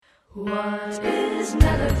What is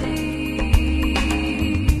melody?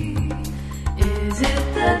 Is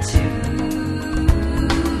it the tune?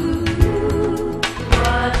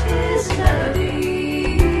 What is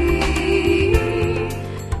melody?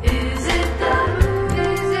 Is it the moon?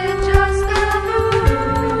 Is it just the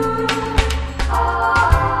moon?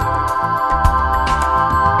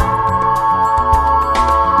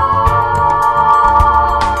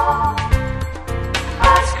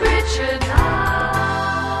 Ask Richard now.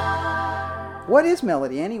 What is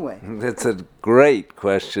melody anyway? That's a great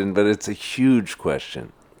question, but it's a huge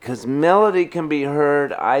question. Because melody can be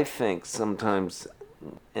heard, I think, sometimes,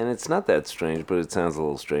 and it's not that strange, but it sounds a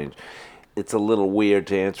little strange. It's a little weird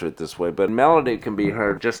to answer it this way, but melody can be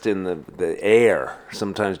heard just in the air,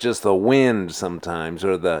 sometimes just the wind sometimes,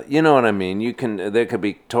 or you know what I mean? There could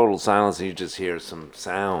be total silence and you just hear some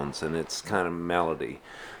sounds, and it's kind of melody.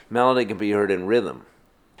 Melody can be heard in rhythm.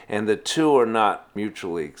 And the two are not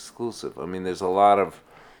mutually exclusive. I mean, there's a lot of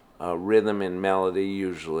rhythm in melody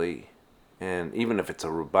usually, and even if it's a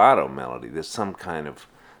rubato melody, there's some kind of,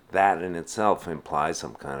 that in itself implies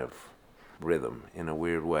some kind of rhythm in a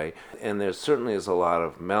weird way. And there certainly is a lot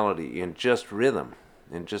of melody in just rhythm,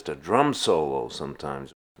 in just a drum solo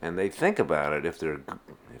sometimes. And they think about it if they're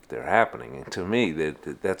happening. And to me,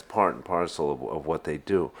 that's part and parcel of what they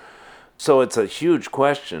do. So it's a huge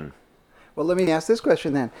question. Well, let me ask this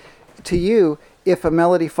question then. To you, if a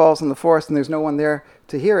melody falls in the forest and there's no one there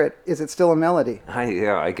to hear it, is it still a melody?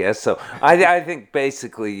 Yeah, I guess so. I think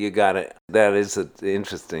basically you got it. That is an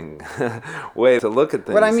interesting way to look at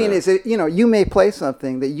things. What I mean is, you may play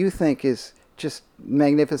something that you think is just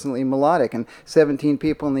magnificently melodic, and 17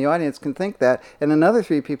 people in the audience can think that, and another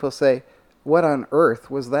 3 people say, what on earth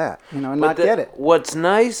was that? And not get it. What's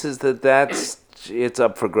nice is it's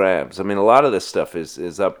up for grabs. I mean, a lot of this stuff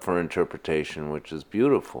is up for interpretation, which is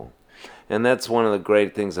beautiful. And that's one of the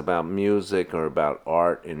great things about music or about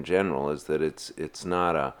art in general, is that it's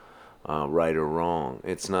not a right or wrong.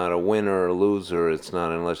 It's not a winner or loser. It's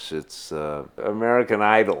not, unless it's American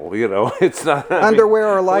Idol, It's not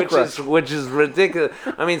Underwear or Lycra. Which is ridiculous.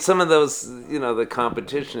 I mean, some of those, the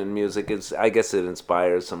competition in music, I guess it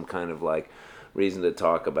inspires some kind of reason to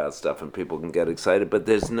talk about stuff and people can get excited, but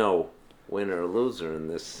there's no winner or loser in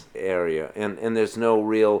this area, and there's no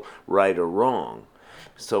real right or wrong.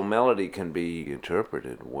 So melody can be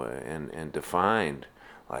interpreted and defined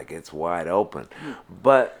like it's wide open.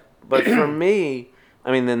 But for me,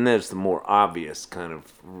 I mean, then there's the more obvious kind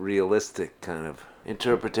of realistic kind of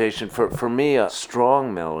interpretation. For me, a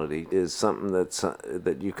strong melody is something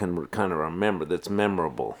that you can kind of remember, that's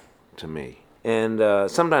memorable to me. And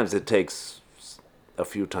sometimes it takes a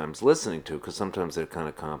few times listening to, because sometimes they're kind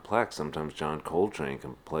of complex. Sometimes John Coltrane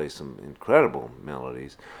can play some incredible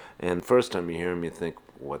melodies, and first time you hear him you think,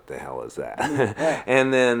 what the hell is that?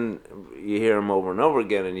 And then you hear him over and over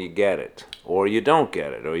again and you get it, or you don't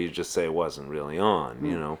get it, or you just say it wasn't really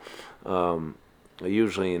on.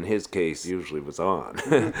 Usually in his case, usually was on.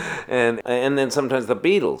 and then sometimes the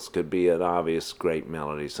Beatles could be an obvious great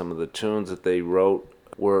melody. Some of the tunes that they wrote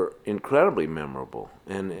were incredibly memorable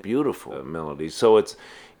and beautiful melodies. So it's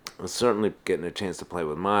certainly getting a chance to play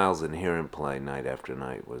with Miles and hear him play night after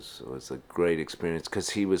night was a great experience,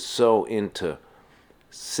 because he was so into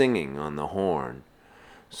singing on the horn.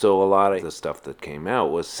 So a lot of the stuff that came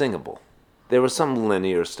out was singable. There was some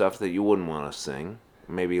linear stuff that you wouldn't want to sing,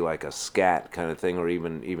 maybe like a scat kind of thing, or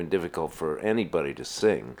even difficult for anybody to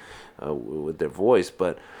sing with their voice,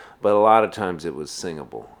 but a lot of times it was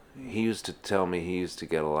singable. He used to tell me he used to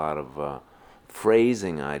get a lot of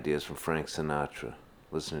phrasing ideas from Frank Sinatra,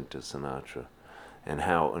 listening to Sinatra, and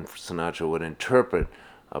how Sinatra would interpret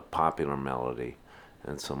a popular melody.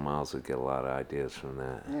 And so Miles would get a lot of ideas from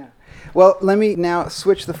that. Yeah. Well, let me now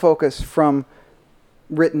switch the focus from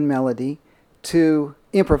written melody to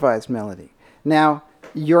improvised melody. Now,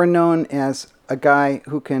 you're known as a guy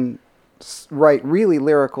who can write really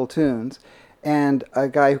lyrical tunes, and a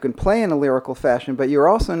guy who can play in a lyrical fashion, but you're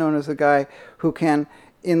also known as a guy who can,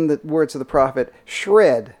 in the words of the prophet,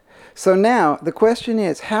 shred. So now, the question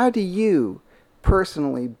is, how do you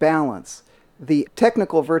personally balance the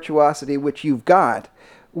technical virtuosity which you've got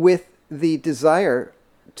with the desire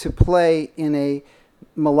to play in a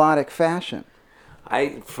melodic fashion?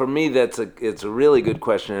 For me, it's a really good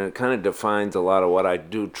question, and it kind of defines a lot of what I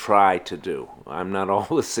do try to do. I'm not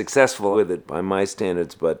always successful with it by my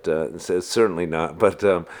standards, but certainly not.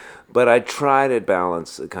 But I try to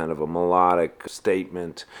balance a kind of a melodic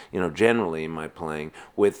statement, generally in my playing,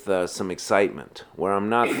 with some excitement, where I'm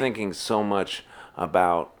not thinking so much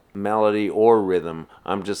about melody or rhythm.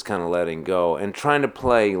 I'm just kind of letting go and trying to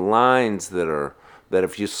play lines that are that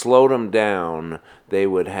if you slowed them down, they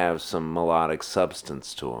would have some melodic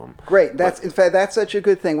substance to them. Great. In fact, that's such a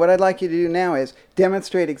good thing. What I'd like you to do now is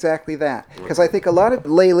demonstrate exactly that, because I think a lot of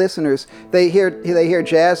lay listeners, they hear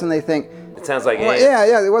jazz and they think, It sounds like well, ants.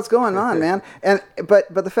 yeah, what's going on, man?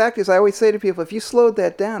 But the fact is, I always say to people, if you slowed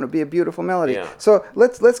that down, it'd be a beautiful melody. Yeah. So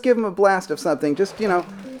let's give them a blast of something. Just Yeah.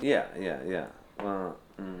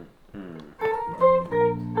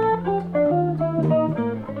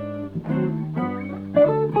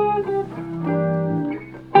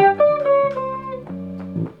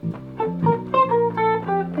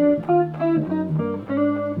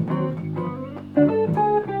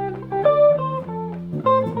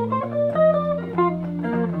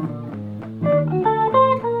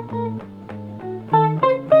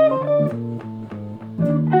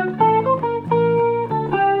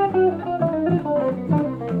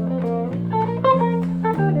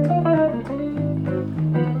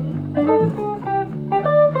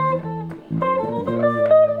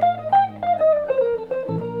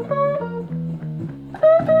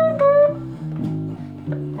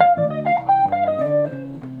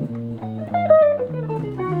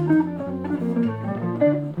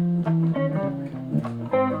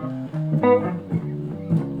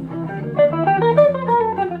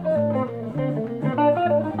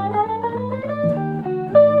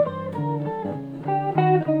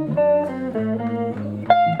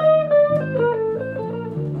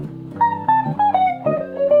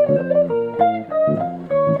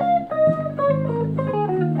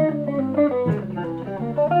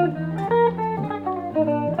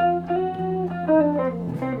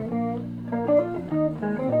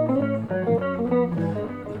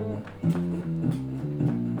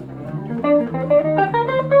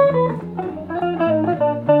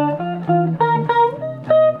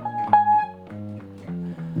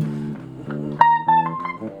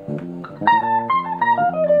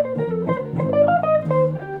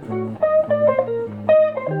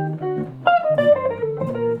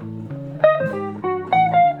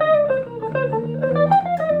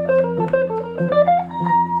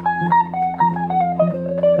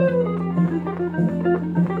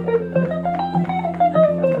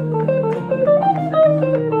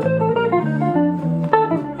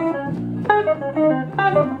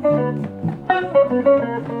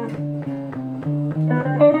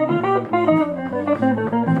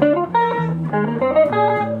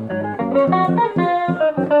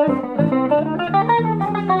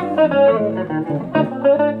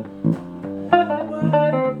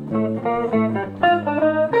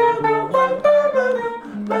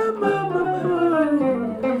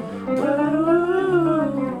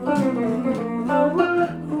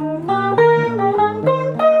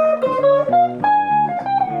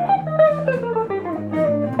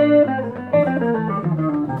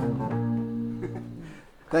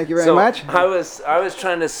 thank you very much. I was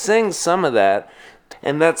trying to sing some of that,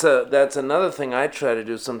 and that's another thing I try to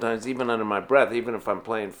do sometimes, even under my breath, even if I'm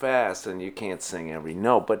playing fast and you can't sing every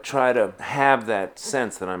note, but try to have that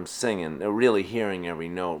sense that I'm singing, really hearing every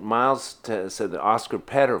note. Miles said that Oscar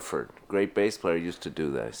Petterford, great bass player, used to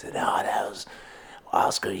do that. He said, "Oh, that was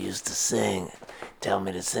Oscar used to sing, tell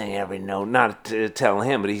me to sing every note." Not to tell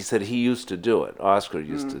him, but he said he used to do it. Oscar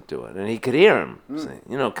used to do it, and he could hear him sing.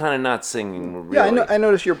 You know, kind of not singing really. Yeah, I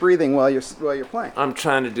notice you're breathing while you're playing. I'm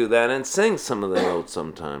trying to do that and sing some of the notes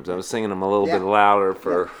sometimes. I was singing them a little bit louder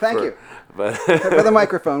for. Thank you. But For the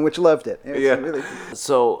microphone, which loved it. It was yeah. really-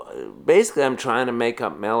 So basically, I'm trying to make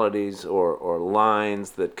up melodies or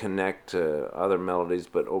lines that connect to other melodies,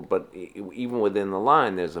 but even within the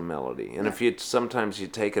line, there's a melody. And if you sometimes you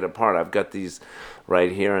take it apart, I've got these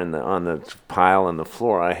right here on the pile on the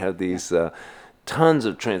floor. I have these tons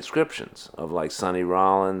of transcriptions of like Sonny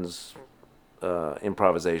Rollins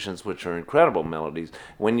improvisations, which are incredible melodies.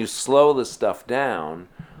 When you slow the stuff down,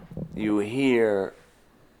 you hear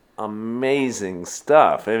amazing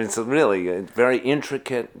stuff. I mean, it's really very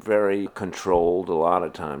intricate, very controlled a lot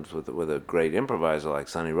of times with a great improviser like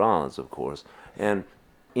Sonny Rollins, of course. And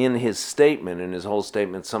in his whole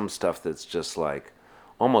statement, some stuff that's just like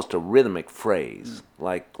almost a rhythmic phrase,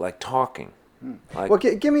 like talking. Like, Well,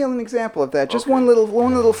 give me an example of that. Just Okay. one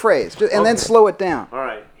little phrase, and then Okay. slow it down. all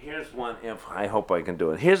right, here's one. If I hope I can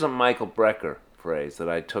do it. Here's a Michael Brecker phrase that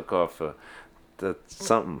I took off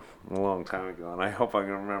something a long time ago, and I hope I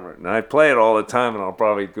can remember it. And I play it all the time, and I'll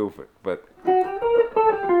probably goof it, but.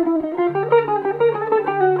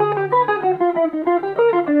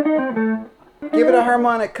 Give it a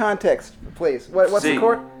harmonic context, please. What's C. the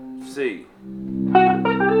chord? C.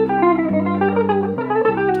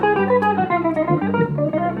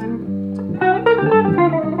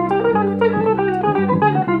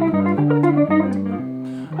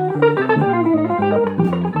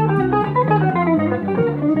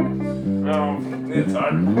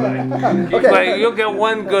 You'll get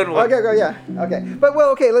one good one. Okay, go, yeah. Okay. But, well,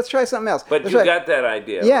 okay, let's try something else. But Let's you try- got that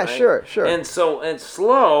idea, Yeah, right? sure. And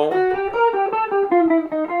slow.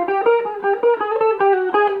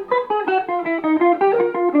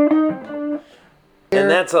 And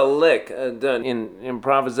that's a lick. Done. In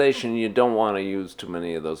improvisation, you don't want to use too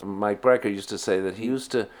many of those. Mike Brecker used to say that he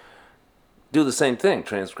used to do the same thing,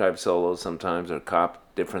 transcribe solos sometimes or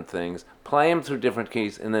cop different things, play them through different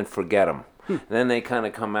keys, and then forget them. And then they kind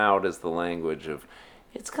of come out as the language of,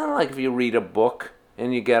 it's kind of like if you read a book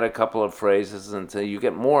and you get a couple of phrases and so you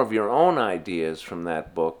get more of your own ideas from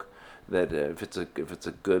that book, that if it's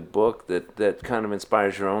a good book, that kind of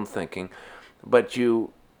inspires your own thinking. But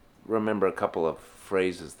you remember a couple of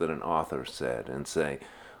phrases that an author said and say,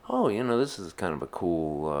 oh, this is kind of a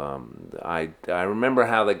cool, I remember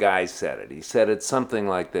how the guy said it. He said it's something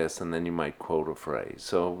like this, and then you might quote a phrase.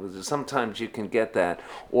 So sometimes you can get that,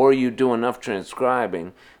 or you do enough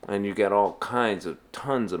transcribing, and you get all kinds of,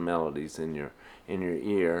 tons of melodies in your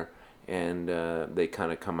ear, and they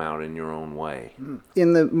kind of come out in your own way.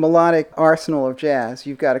 In the melodic arsenal of jazz,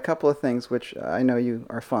 you've got a couple of things which I know you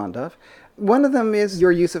are fond of. One of them is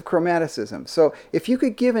your use of chromaticism. So if you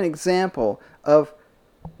could give an example of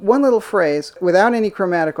one little phrase without any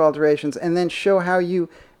chromatic alterations and then show how you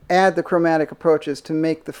add the chromatic approaches to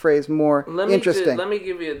make the phrase more interesting. Let me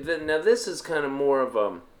give you, now this is kind of more of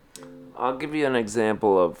a, I'll give you an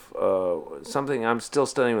example of something I'm still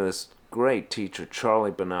studying with this great teacher,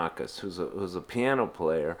 Charlie Banakis, who's a piano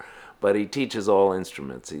player, but he teaches all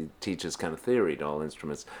instruments. He teaches kind of theory to all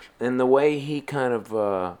instruments. And the way he kind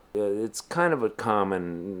of, it's kind of a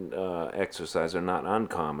common exercise, or not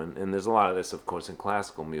uncommon, and there's a lot of this, of course, in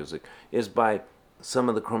classical music, is by some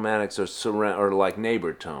of the chromatics are like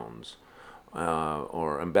neighbor tones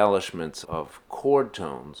or embellishments of chord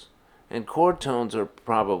tones. And chord tones are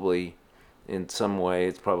probably, in some way,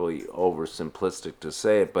 it's probably oversimplistic to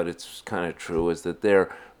say it, but it's kind of true, is that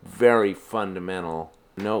they're very fundamental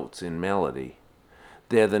notes in melody.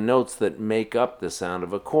 They're the notes that make up the sound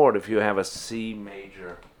of a chord. If you have a C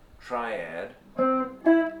major triad,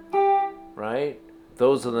 right?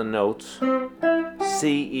 Those are the notes,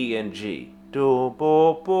 C, E, and G. Do,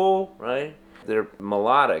 bo, bo, right? They're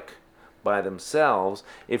melodic by themselves.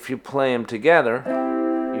 If you play them together,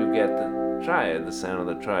 you get the triad, the sound of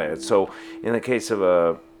the triad. So in the case of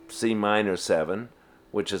a C minor 7,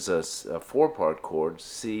 which is a four-part chord,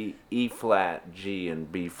 C, E flat, G,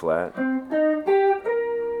 and B flat,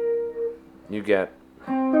 you get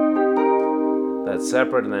that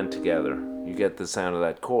separate and then together. You get the sound of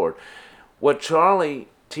that chord. What Charlie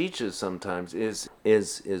teaches sometimes is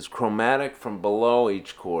chromatic from below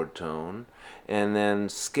each chord tone, and then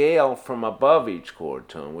scale from above each chord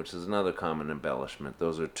tone, which is another common embellishment.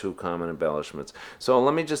 Those are two common embellishments. So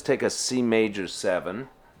let me just take a C major 7,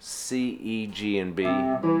 C, E, G, and B,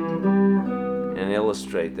 and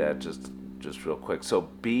illustrate that just real quick. So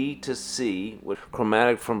B to C, with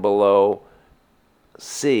chromatic from below,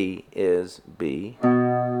 C is B,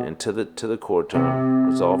 and to the chord tone,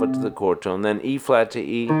 resolve it to the chord tone, then E flat to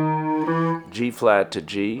E, G flat to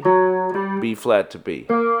G, B flat to B.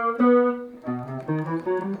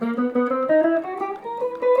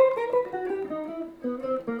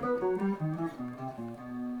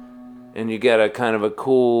 And you get a kind of a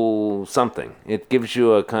cool something. It gives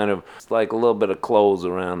you a kind of, it's like a little bit of clothes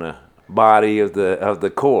around the body of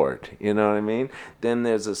the chord, you know what I mean? Then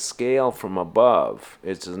there's a scale from above.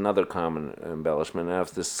 It's another common embellishment. Now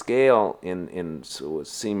if the scale in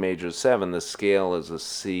C major 7, the scale is a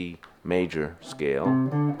C major scale.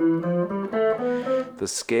 The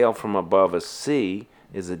scale from above a C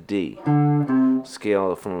is a D.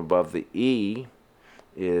 Scale from above the E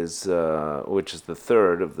is, which is the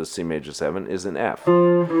third of the C major 7, is an F.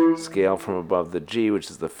 Scale from above the G, which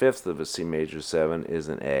is the fifth of a C major 7, is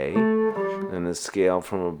an A. And the scale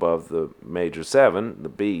from above the major 7, the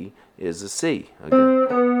B, is a C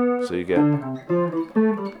again. So you get...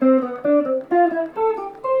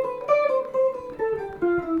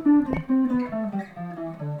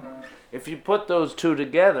 If you put those two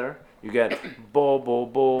together, you get bo, bo,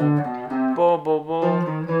 bo, bo, bo,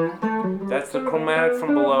 bo. That's the chromatic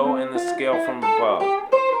from below and the scale from above.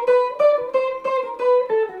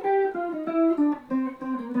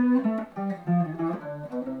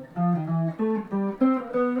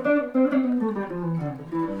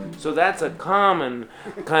 So that's a common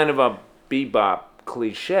kind of a bebop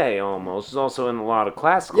cliche almost. It's also in a lot of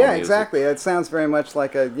classical music. Yeah, exactly. It sounds very much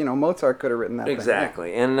like Mozart could have written that thing.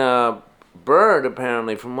 Exactly. Yeah. And Bird,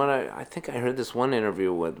 apparently, from what I think I heard this one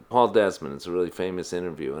interview with Paul Desmond. It's a really famous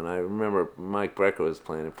interview, and I remember Mike Brecker was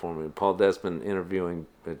playing it for me. Paul Desmond interviewing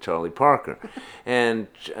Charlie Parker, and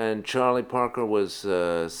Charlie Parker was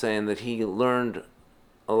saying that he learned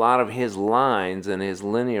a lot of his lines and his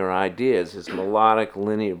linear ideas, his melodic,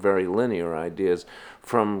 linear, very linear ideas,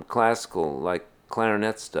 from classical, like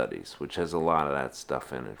clarinet studies, which has a lot of that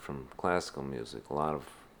stuff in it from classical music, a lot of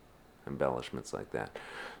embellishments like that.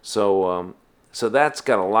 So that's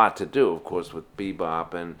got a lot to do, of course, with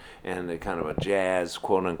bebop and a kind of a jazz,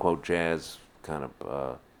 quote unquote jazz kind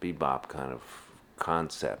of bebop kind of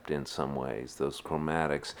concept in some ways, those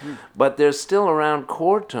chromatics. But they're still around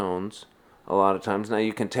chord tones a lot of times. Now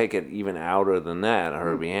you can take it even outer than that.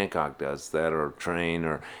 Herbie Hancock does that, or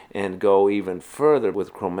Train, and go even further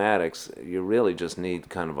with chromatics. You really just need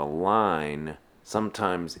kind of a line,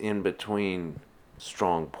 sometimes in between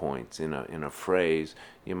strong points in a phrase.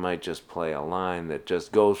 You might just play a line that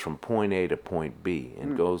just goes from point A to point B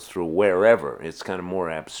and goes through wherever. It's kind of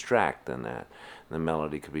more abstract than that. The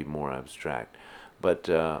melody could be more abstract, but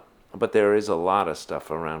there is a lot of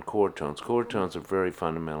stuff around chord tones. Chord tones are very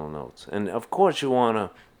fundamental notes, and of course you want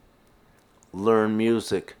to learn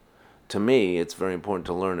music. To me, it's very important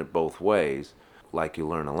to learn it both ways, like you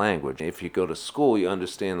learn a language. If you go to school, you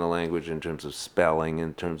understand the language in terms of spelling,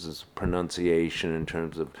 in terms of pronunciation, in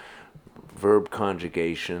terms of verb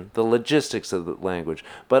conjugation, the logistics of the language.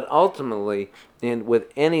 But ultimately,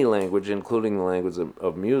 with any language, including the language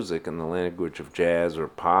of music and the language of jazz or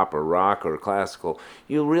pop or rock or classical,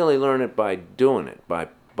 you really learn it by doing it,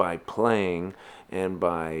 by playing and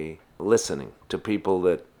by listening to people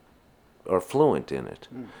that are fluent in it.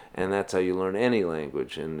 And that's how you learn any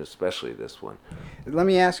language, and especially this one. Let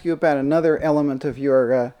me ask you about another element of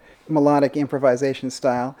your melodic improvisation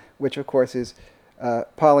style, which of course is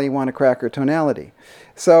poly-wanna-cracker tonality.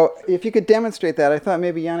 So if you could demonstrate that, I thought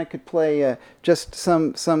maybe Janek could play just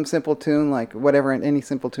some simple tune, like whatever, any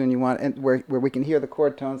simple tune you want, and where we can hear the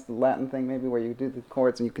chord tones, the Latin thing maybe, where you do the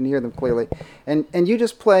chords and you can hear them clearly. And you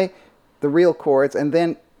just play the real chords and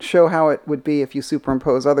then show how it would be if you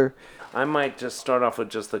superimpose other. I might just start off with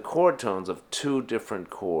just the chord tones of two different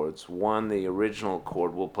chords. One, the original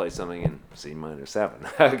chord, we'll play something in C minor 7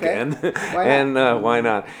 again. Why not? And why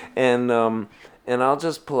not? And I'll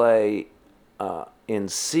just play in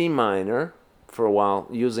C minor for a while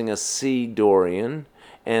using a C Dorian,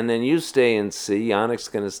 and then you stay in C. Janek's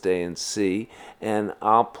going to stay in C, and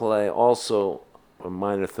I'll play also a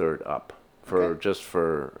minor third up for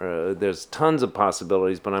there's tons of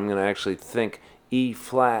possibilities, but I'm going to actually think E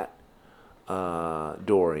flat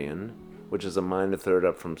Dorian, which is a minor third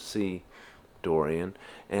up from C Dorian,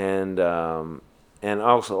 and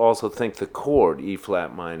also think the chord E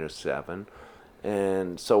flat minor 7.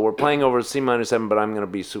 And so we're playing over C minor 7, but I'm going to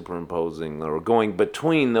be superimposing or going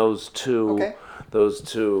between those two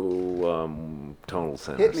tonal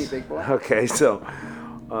centers. Hit me, big boy. Okay, so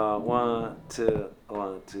 1, 2,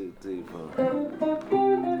 1, 2, 3, 4.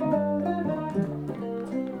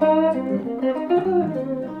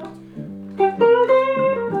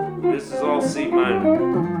 This is all C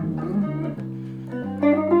minor.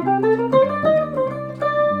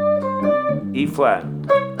 E flat.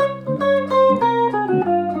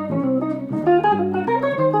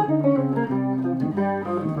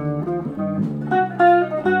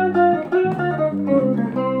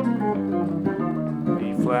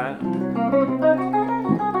 E flat.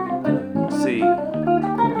 C.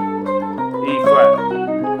 E flat.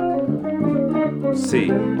 C.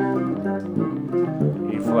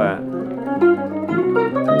 E flat.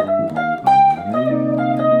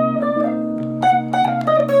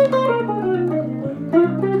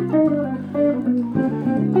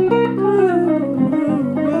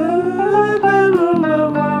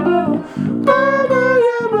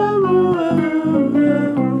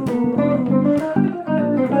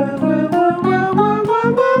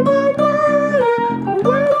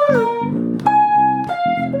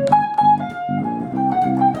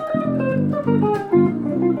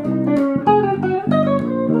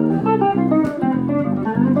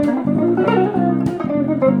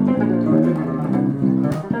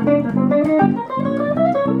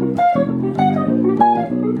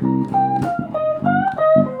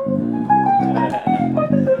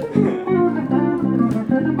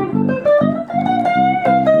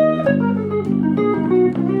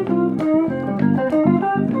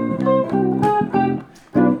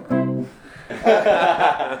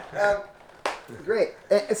 Great.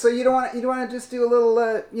 So you don't want to just do a little,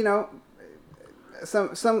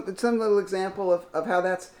 some little example of how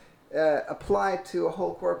that's applied to a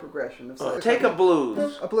whole chord progression. Take a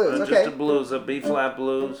blues. A blues, Just okay. a blues, a B flat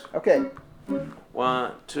blues. Okay.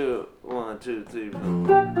 1, 2, 1, 2, 3.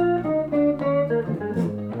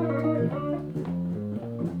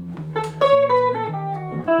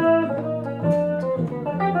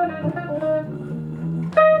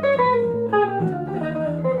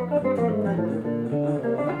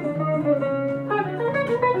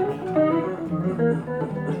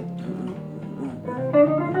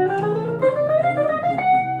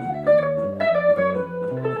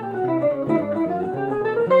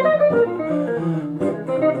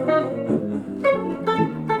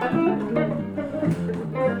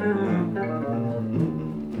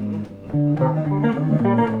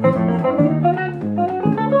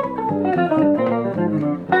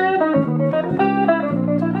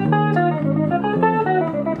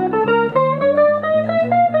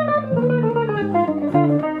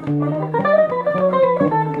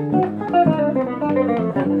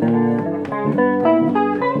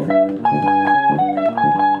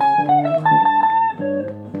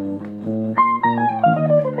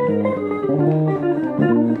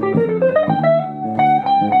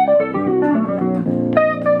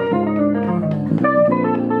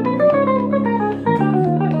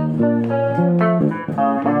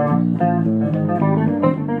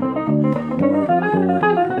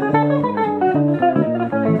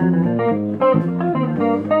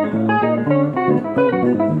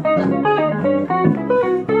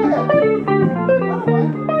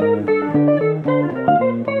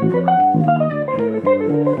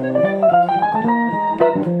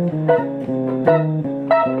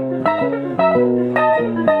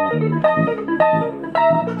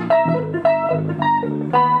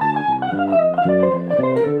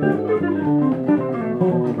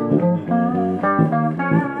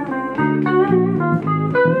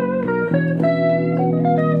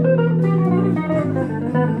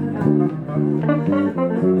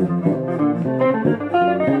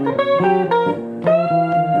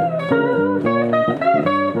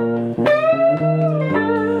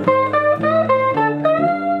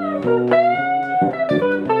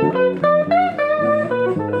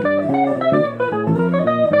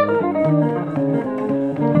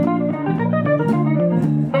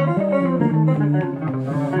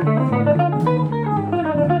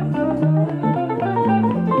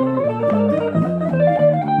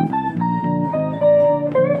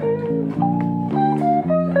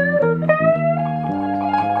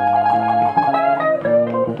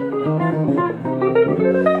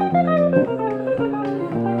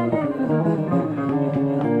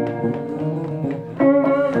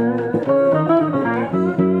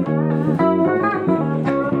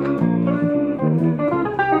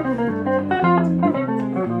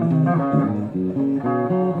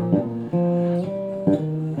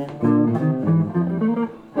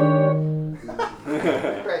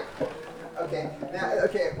 Great. Okay. Now,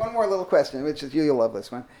 one more little question, which is you'll love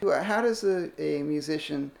this one. How does a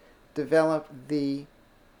musician develop the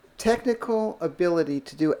technical ability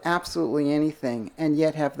to do absolutely anything and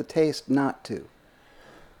yet have the taste not to?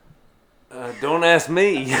 Don't ask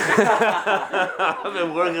me. I've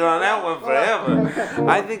been working on that one forever.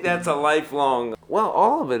 I think that's a lifelong... Well,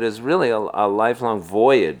 all of it is really a lifelong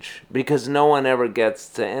voyage because no one ever gets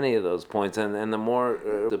to any of those points. And the more,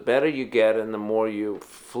 the better you get and the more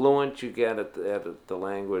fluent you get at the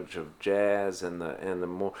language of jazz and the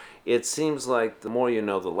more... It seems like the more you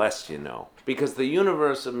know, the less you know. Because the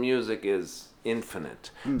universe of music is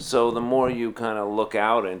infinite. So the more you kind of look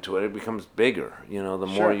out into it, it becomes bigger. You know, the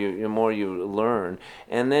more you learn,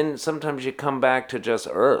 and then sometimes you come back to just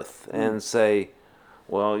earth and say,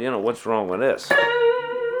 well, you know, what's wrong with this?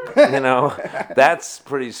 You know, that's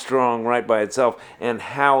pretty strong right by itself. And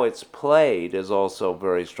how it's played is also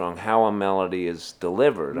very strong. How a melody is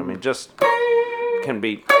delivered. I mean, just can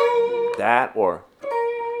be that or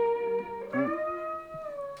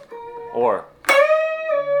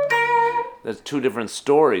there's two different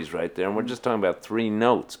stories right there, and we're just talking about three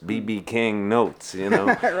notes, B.B. King notes, you know.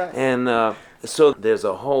 Right. And so there's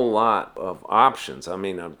a whole lot of options, I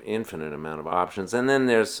mean, an infinite amount of options. And then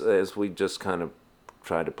there's, as we just kind of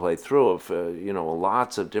tried to play through, of you know,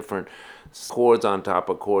 lots of different chords on top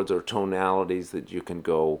of chords or tonalities that you can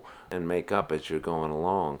go and make up as you're going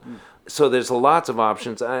along. So there's lots of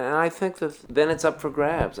options, and I think that then it's up for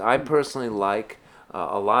grabs. I personally like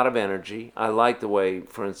a lot of energy. I like the way,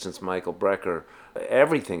 for instance, Michael Brecker,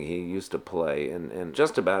 everything he used to play, and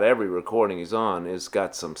just about every recording he's on, has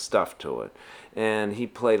got some stuff to it. And he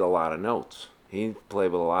played a lot of notes. He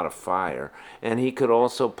played with a lot of fire, and he could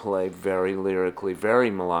also play very lyrically, very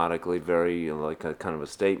melodically, very like a kind of a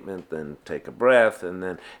statement, then take a breath,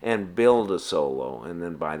 and build a solo, and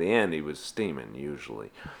then by the end he was steaming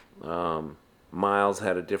usually. Miles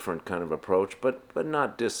had a different kind of approach, but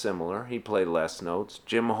not dissimilar. He played less notes.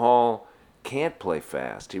 Jim Hall can't play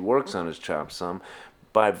fast. He works on his chops some.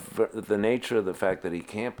 By the nature of the fact that he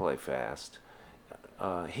can't play fast,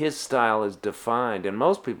 his style is defined, and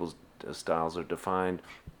most people's styles are defined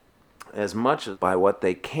as much by what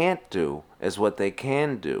they can't do as what they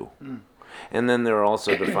can do. And then they're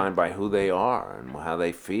also defined by who they are and how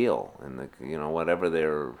they feel, and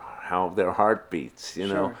whatever how their heart beats,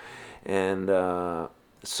 know. And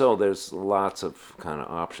so there's lots of kind of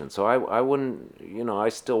options. So I wouldn't, I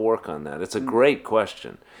still work on that. It's a great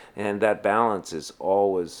question, and that balance is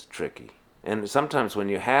always tricky. And sometimes when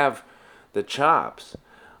you have the chops,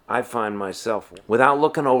 I find myself, without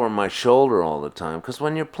looking over my shoulder all the time, because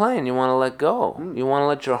when you're playing, you want to let go. You want to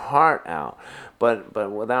let your heart out.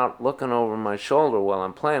 But without looking over my shoulder while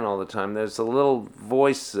I'm playing all the time, there's a little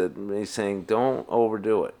voice that me saying, don't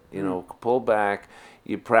overdo it. Pull back.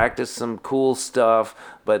 You practice some cool stuff,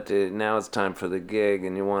 but now it's time for the gig,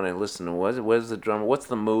 and you want to listen to where's the drummer, what's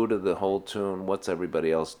the mood of the whole tune, what's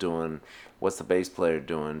everybody else doing, what's the bass player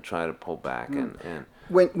doing. Try to pull back and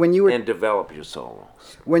when you were and develop your solo.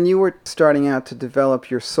 When you were starting out to develop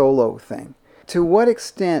your solo thing, to what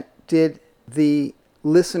extent did the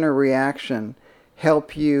listener reaction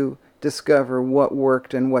help you discover what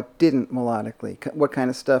worked and what didn't melodically? What kind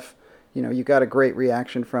of stuff, you got a great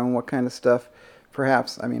reaction from? What kind of stuff,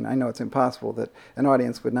 perhaps, I know it's impossible that an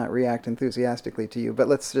audience would not react enthusiastically to you, but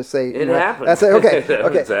let's just say it happened. That's okay.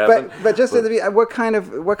 Okay. But just at the what kind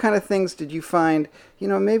of things did you find?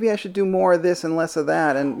 Maybe I should do more of this and less of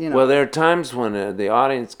that, and Well, there are times when the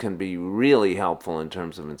audience can be really helpful in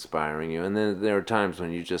terms of inspiring you, and then there are times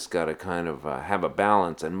when you just got to kind of have a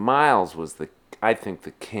balance. And Miles was I think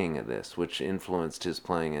the king of this, which influenced his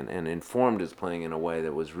playing and informed his playing in a way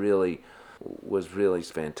that was really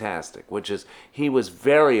fantastic, which is he was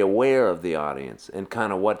very aware of the audience and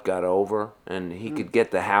kind of what got over, and he could get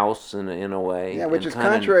the house in a way. Yeah, which is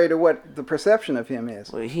contrary to what the perception of him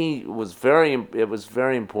is. Well, it was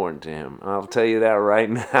very important to him. I'll tell you that right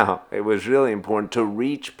now. It was really important to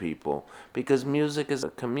reach people, because music is a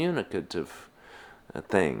communicative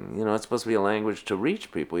thing. It's supposed to be a language to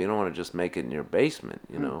reach people. You don't want to just make it in your basement,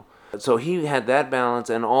 So he had that balance,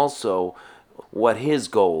 and also what his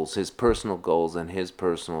goals, his personal goals and his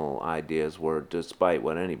personal ideas were, despite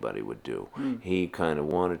what anybody would do. He kind of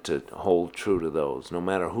wanted to hold true to those, no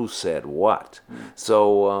matter who said what.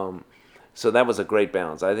 So that was a great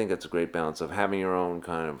balance. I think it's a great balance of having your own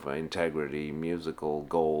kind of integrity, musical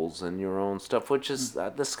goals, and your own stuff, which is,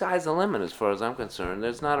 the sky's the limit as far as I'm concerned.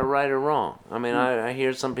 There's not a right or wrong. I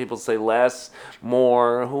hear some people say less,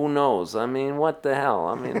 more, who knows? What the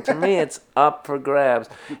hell? To me, it's up for grabs.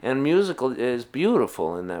 And musical is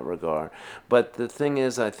beautiful in that regard. But the thing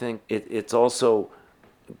is, I think it's also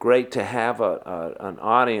great to have an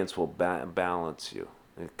audience will balance you,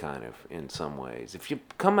 kind of, in some ways. If you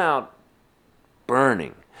come out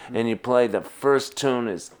burning and you play the first tune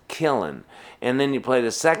is killing, and then you play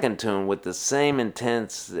the second tune with the same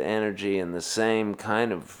intense energy and the same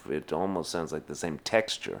kind of, it almost sounds like the same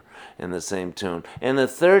texture in the same tune, and the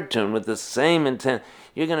third tune with the same intent,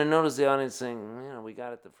 you're going to notice the audience saying, we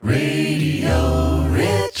got it the first. Radio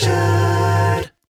Richard.